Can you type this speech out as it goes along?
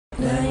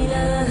لا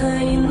إله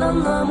إلا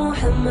الله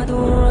محمد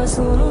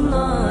رسول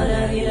الله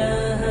لا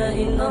إله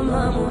إلا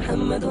الله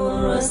محمد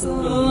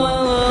رسول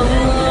الله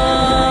لا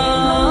إله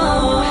إلا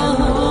الله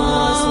محمد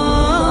رسول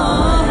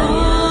الله لا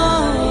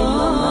إله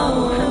إلا الله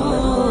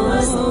محمد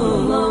رسول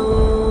الله.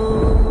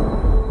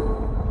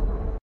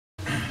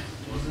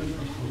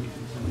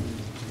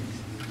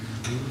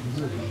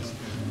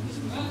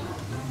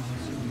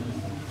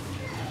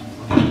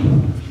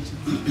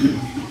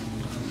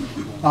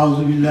 أعوذ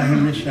بالله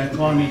من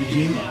الشيطان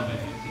الرجيم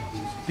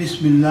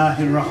بسم الله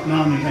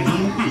الرحمن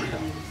الرحيم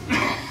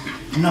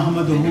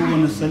نحمده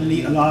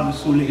ونصلي على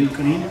رسوله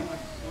الكريم.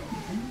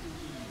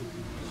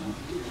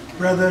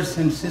 Brothers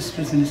and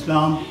sisters in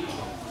Islam,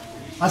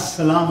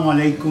 Assalamu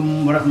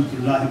Alaykum wa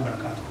Rahmatullahi wa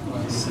Barakatuh.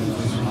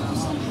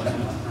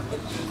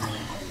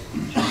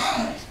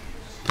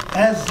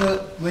 As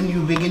when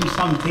you begin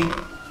something,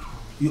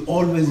 you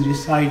always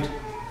recite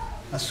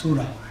a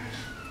surah.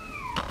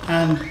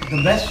 And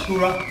the best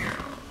surah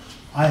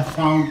I have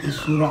found is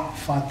Surah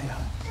Fatiha,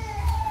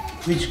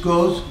 which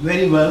goes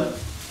very well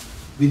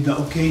with the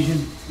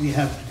occasion we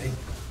have today.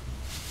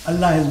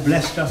 Allah has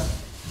blessed us,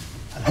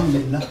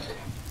 Alhamdulillah,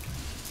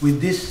 with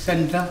this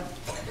center,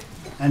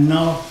 and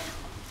now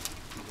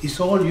it's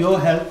all your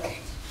help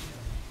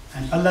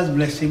and Allah's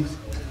blessings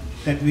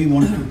that we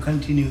want to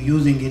continue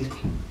using it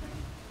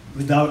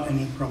without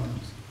any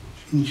problems,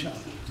 inshallah.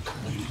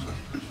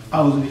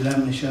 A'udhu billahi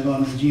minash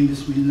shaitanir rajeem.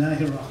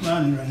 Bismillahir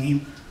rahmanir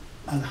rahim.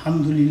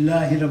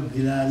 Alhamdulillahi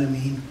rabbil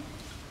alameen.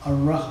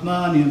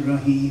 Ar-Rahmanir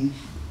Rahim.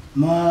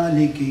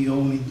 Maliki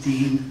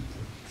yawmiddin.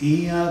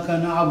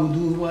 Iyyaka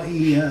na'budu wa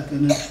iyyaka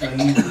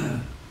nasta'in.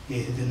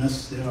 Ihdinas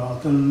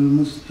siratal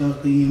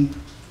mustaqim.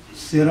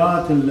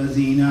 Siratal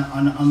ladzina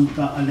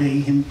an'amta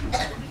alayhim.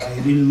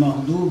 Ghayril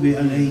maghdubi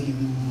alayhim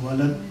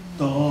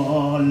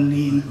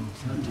waladdallin.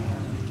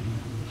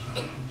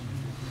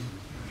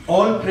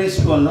 All praise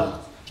to Allah,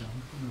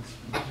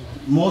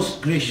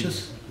 most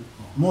gracious,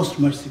 most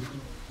merciful.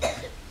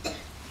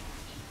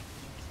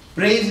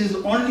 Praise is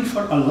only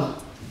for Allah,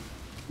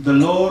 the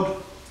Lord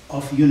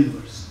of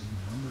universe,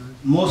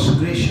 most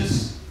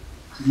gracious,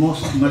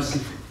 most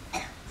merciful,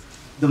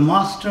 the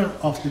master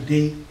of the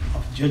day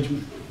of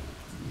judgment.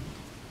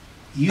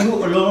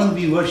 You alone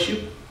we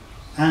worship,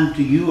 and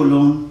to you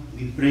alone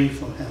we pray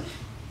for help.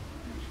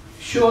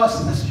 Show us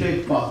the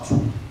straight path,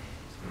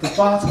 the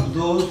path of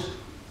those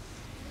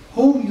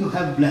whom you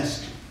have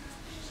blessed,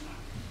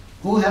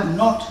 who have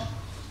not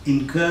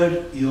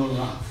incurred your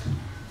wrath,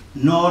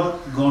 nor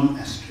gone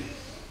astray.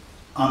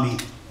 Ameen.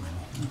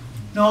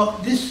 Now,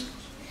 this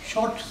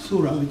short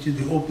surah, which is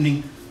the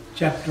opening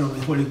chapter of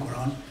the Holy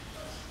Quran,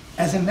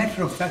 as a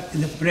matter of fact,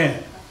 is a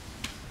prayer.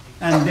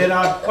 And there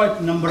are quite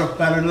a number of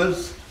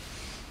parallels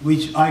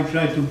which I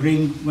try to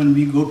bring when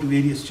we go to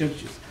various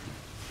churches.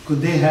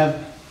 Because they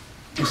have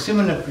a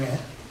similar prayer,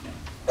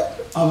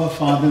 Our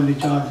Father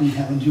which art in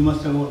heaven. You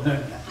must have all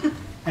heard that.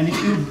 And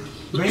if you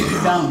break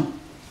it down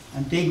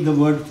and take the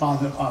word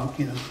Father out,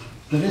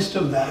 the rest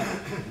of that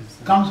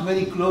comes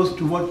very close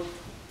to what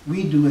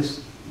we do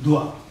as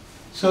dua.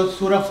 So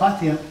Surah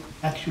Fatiha,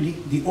 actually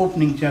the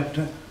opening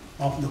chapter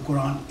of the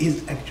Quran,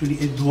 is actually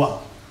a dua,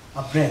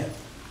 a prayer.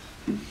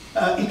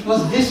 It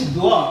was this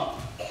dua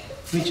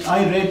which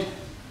I read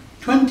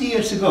 20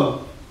 years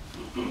ago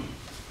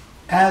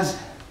as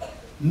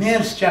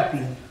Mayor's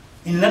Chaplain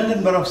in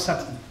London Borough of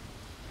Sutton.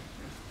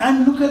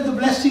 And look at the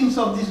blessings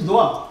of this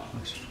dua,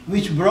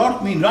 which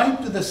brought me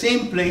right to the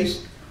same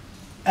place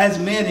as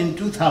Mayor in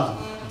 2000.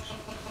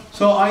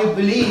 So I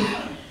believe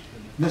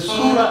the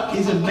surah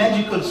is a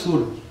magical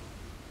surah,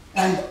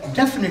 and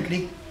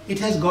definitely it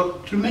has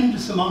got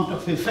tremendous amount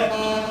of effect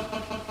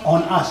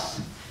on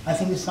us. I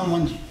think it's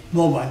someone's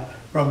mobile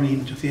probably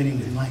interfering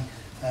with my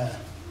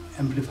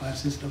amplifier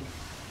system.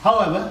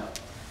 However,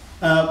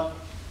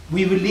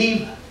 we will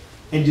leave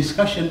a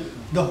discussion.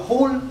 The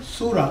whole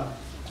surah,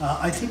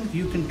 I think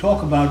you can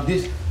talk about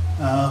this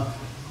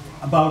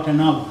about an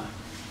hour.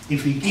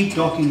 If we keep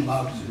talking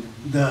about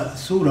the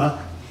surah,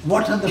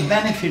 what are the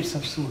benefits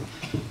of surah?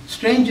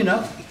 Strange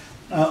enough,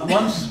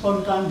 once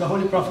upon a time the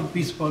Holy Prophet,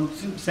 peace upon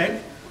him,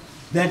 said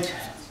that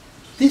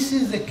this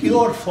is the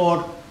cure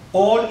for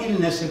all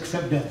illness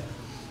except death.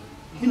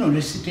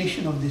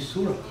 Recitation of this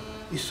surah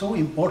is so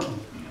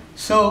important.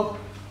 So,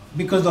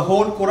 because the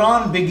whole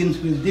Quran begins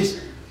with this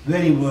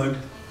very word,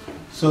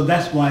 so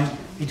that's why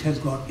it has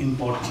got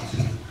importance.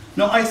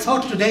 Now, I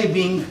thought today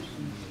being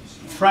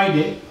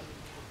Friday,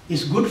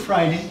 is Good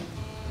Friday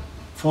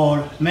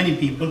for many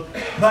people,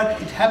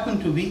 but it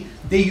happened to be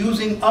they're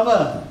using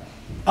our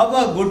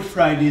Good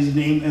Friday's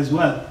name as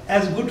well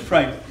as Good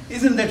Friday.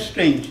 Isn't that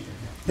strange?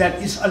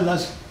 That is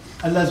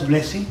Allah's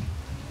blessing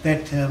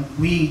that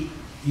we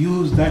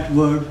use that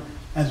word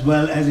as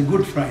well as a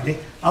Good Friday.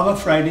 Our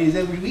Friday is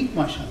every week,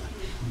 mashallah.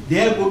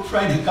 Their Good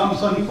Friday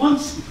comes only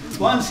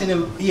once in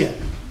a year.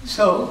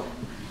 So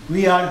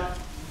we are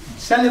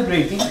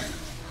celebrating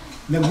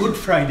the Good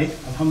Friday,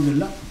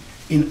 alhamdulillah,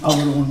 in our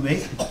own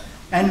way.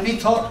 And we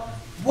thought,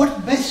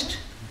 what best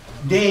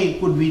day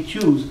could we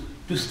choose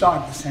to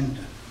start the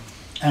center?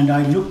 And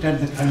I looked at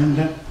the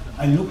calendar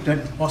I looked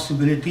at the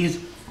possibilities.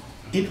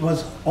 It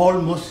was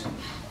almost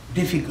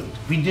difficult.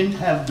 We didn't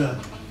have the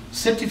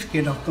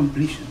certificate of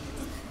completion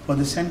for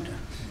the center.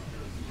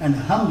 And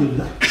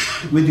alhamdulillah,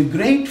 with a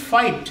great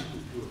fight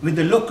with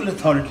the local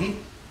authority,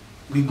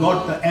 we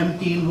got the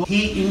MT involved.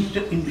 He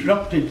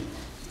interrupted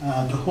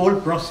the whole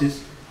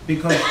process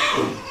because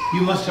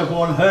you must have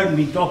all heard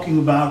me talking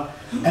about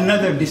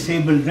another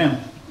disabled ramp,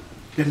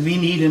 that we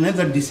need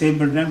another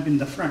disabled ramp in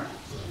the front.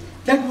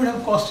 That would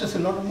have cost us a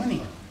lot of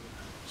money.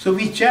 So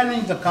we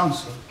challenged the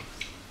council,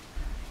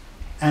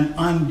 and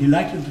I'm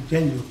delighted to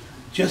tell you,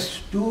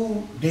 just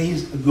 2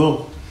 days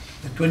ago,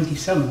 the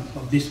 27th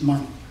of this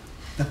month,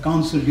 the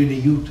council did a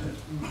U-turn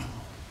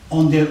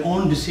on their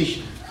own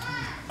decision.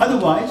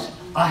 Otherwise,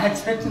 I had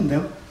threatened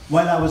them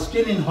while I was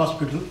still in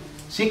hospital,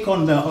 sick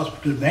on the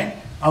hospital bed.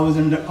 I was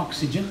under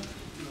oxygen,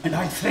 and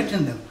I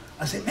threatened them.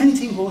 I said,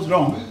 anything goes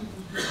wrong,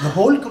 the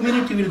whole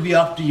community will be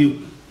after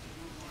you.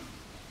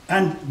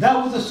 And that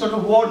was a sort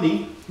of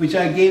warning which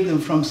I gave them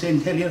from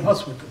St. Helier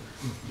Hospital.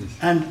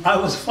 And I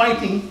was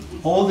fighting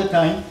all the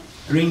time,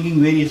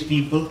 ringing various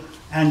people,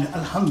 and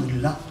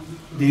alhamdulillah,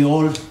 they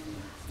all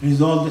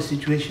resolved the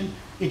situation.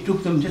 It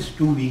took them just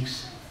 2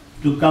 weeks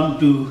to come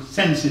to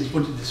senses,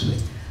 put it this way.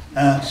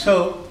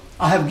 So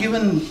I have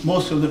given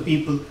most of the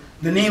people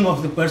the name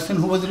of the person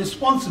who was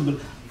responsible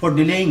for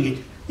delaying it.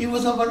 He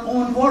was our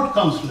own ward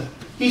councillor.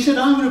 He said,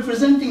 I'm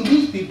representing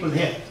these people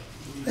here.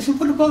 I said,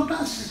 what about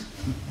us?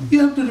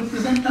 You have to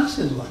represent us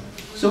as well.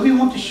 So we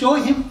want to show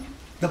him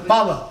the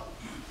power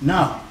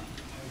now.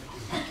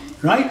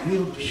 Right? We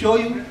will show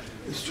him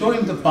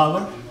the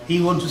power.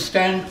 He wants to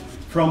stand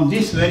from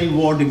this very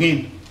ward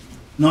again.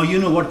 Now you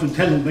know what to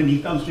tell him when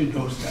he comes to your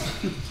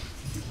doorstep.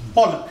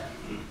 Pollock.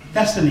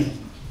 That's the name.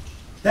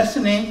 That's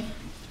the name.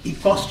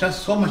 It cost us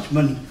so much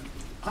money.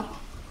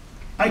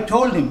 I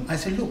told him, I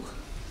said, look,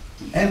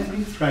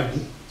 every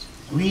Friday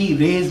we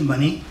raise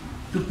money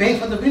to pay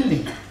for the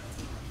building.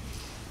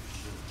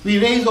 We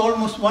raised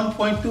almost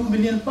 1.2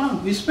 million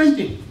pounds. We spent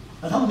it,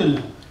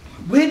 alhamdulillah.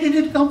 Where did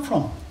it come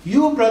from?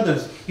 You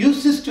brothers, you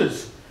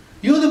sisters,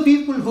 you the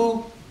people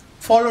who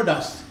followed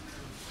us.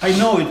 I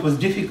know it was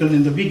difficult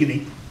in the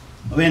beginning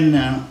when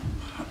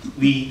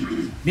we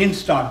didn't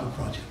start the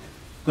project,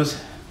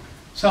 because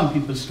some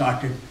people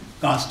started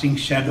casting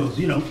shadows,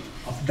 you know,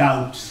 of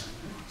doubts,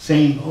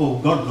 saying, oh,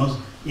 God knows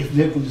if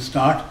they're going to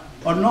start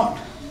or not,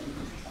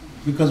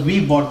 because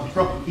we bought the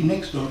property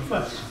next door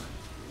first.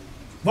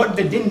 What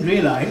they didn't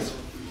realize,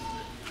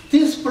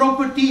 this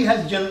property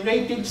has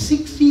generated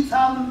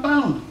 60,000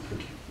 pounds.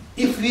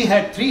 If we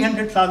had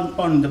 300,000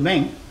 pounds in the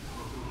bank,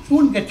 it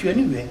wouldn't get you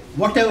anywhere.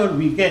 Whatever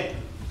we get,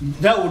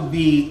 that would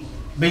be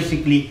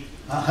basically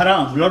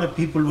haram. A lot of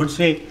people would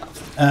say,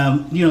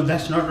 you know,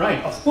 that's not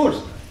right. Of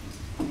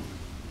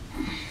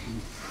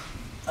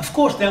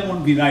course that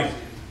won't be right,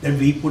 that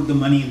we put the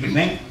money in the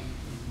bank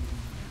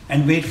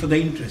and wait for the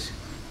interest.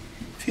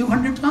 Few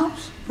hundred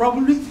pounds,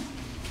 probably.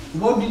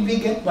 What did we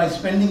get by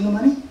spending the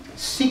money?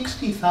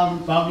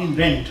 60,000 pounds in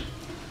rent.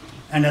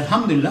 And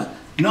alhamdulillah,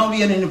 now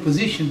we are in a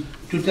position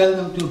to tell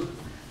them to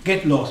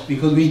get lost,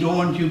 because we don't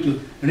want you to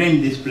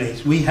rent this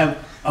place. We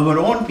have our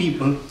own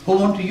people who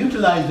want to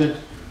utilize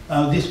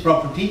this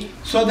property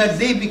so that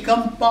they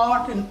become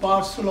part and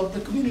parcel of the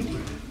community.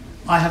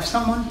 I have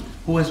someone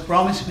who has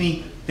promised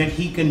me that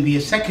he can be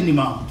a second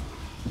imam.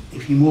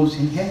 If he moves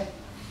in here,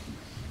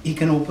 he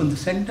can open the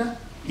center,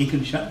 he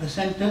can shut the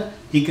center,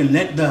 he can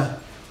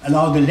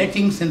allow the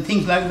lettings and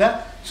things like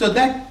that. So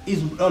that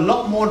is a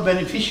lot more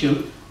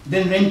beneficial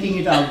than renting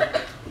it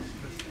out.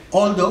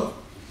 Although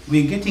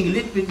we're getting a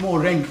little bit more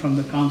rent from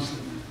the council,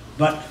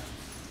 but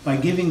by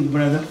giving the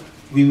brother,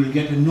 we will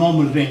get a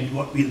normal rent,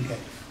 what we'll get.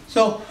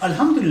 So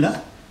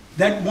alhamdulillah,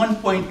 that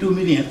 1.2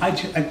 million,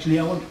 actually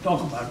I want to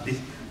talk about this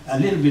a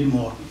little bit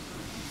more.